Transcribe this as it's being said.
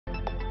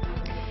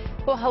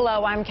Well,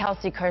 hello, I'm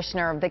Kelsey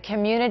Kushner. The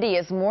community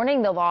is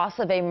mourning the loss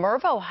of a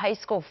Mervo High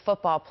School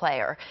football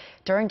player.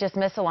 During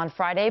dismissal on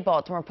Friday,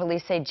 Baltimore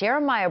police say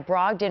Jeremiah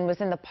Brogdon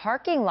was in the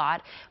parking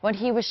lot when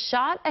he was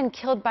shot and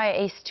killed by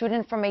a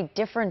student from a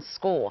different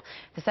school.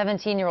 The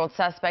 17-year-old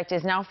suspect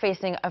is now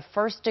facing a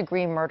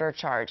first-degree murder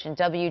charge. And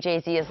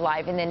WJZ is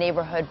live in the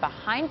neighborhood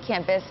behind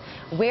campus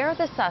where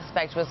the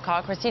suspect was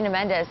caught. Christina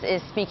Mendez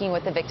is speaking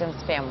with the victim's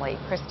family.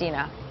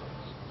 Christina.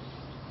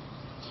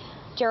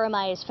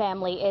 Jeremiah's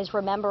family is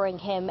remembering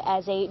him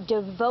as a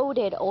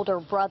devoted older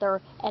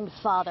brother and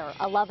father,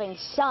 a loving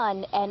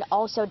son, and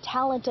also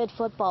talented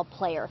football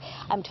player.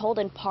 I'm told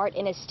in part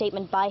in a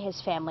statement by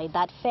his family,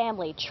 that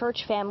family,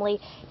 church family,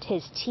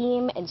 his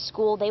team and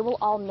school, they will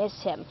all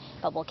miss him,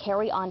 but will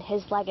carry on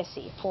his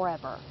legacy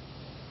forever.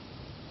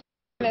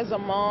 As a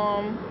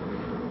mom,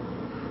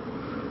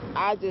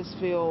 I just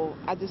feel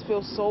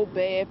so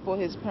bad for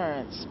his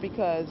parents,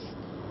 because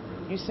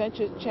you sent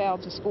your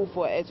child to school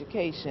for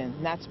education,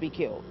 not to be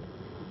killed.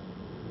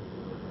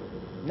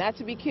 Not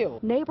to be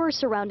killed. Neighbors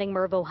surrounding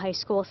Mervo High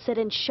School sit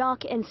in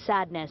shock and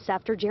sadness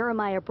after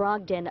Jeremiah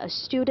Brogdon, a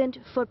student,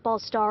 football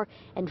star,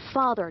 and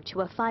father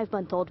to a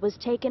 5-month-old, was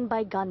taken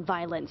by gun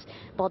violence.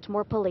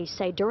 Baltimore police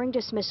say during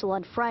dismissal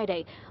on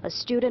Friday, a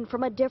student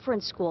from a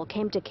different school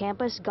came to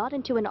campus, got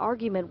into an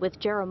argument with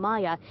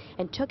Jeremiah,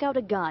 and took out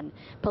a gun.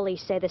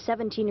 Police say the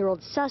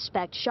 17-year-old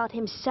suspect shot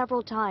him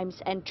several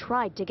times and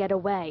tried to get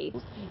away.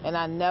 And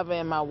I never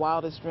in my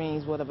wildest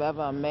dreams would have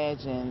ever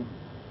imagined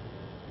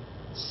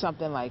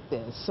something like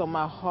this. So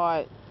my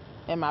heart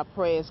and my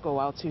prayers go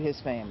out to his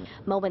family.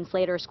 Moments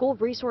later, school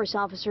resource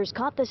officers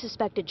caught the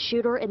suspected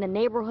shooter in the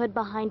neighborhood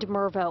behind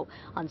Mervo.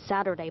 On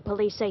Saturday,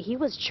 police say he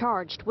was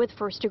charged with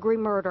first-degree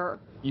murder.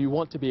 You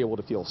want to be able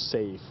to feel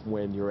safe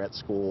when you're at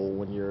school,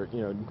 when you're,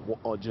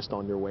 just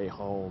on your way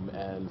home,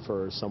 and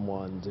for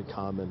someone to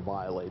come and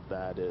violate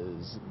that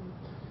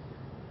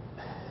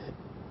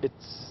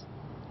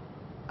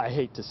I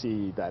hate to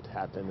see that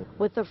happen.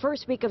 With the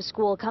first week of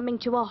school coming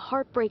to a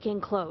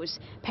heartbreaking close,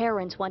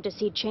 parents want to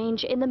see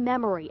change in the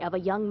memory of a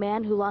young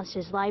man who lost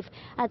his life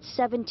at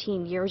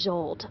 17 years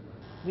old.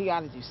 We got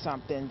to do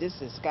something. This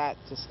has got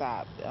to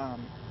stop.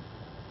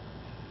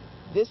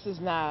 This is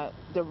not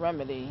the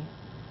remedy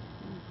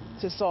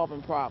to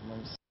solving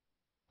problems.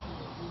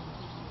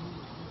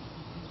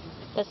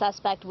 The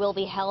suspect will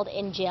be held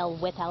in jail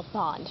without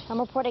bond. I'm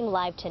reporting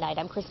live tonight.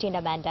 I'm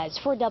Christina Mendez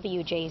for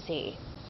WJZ.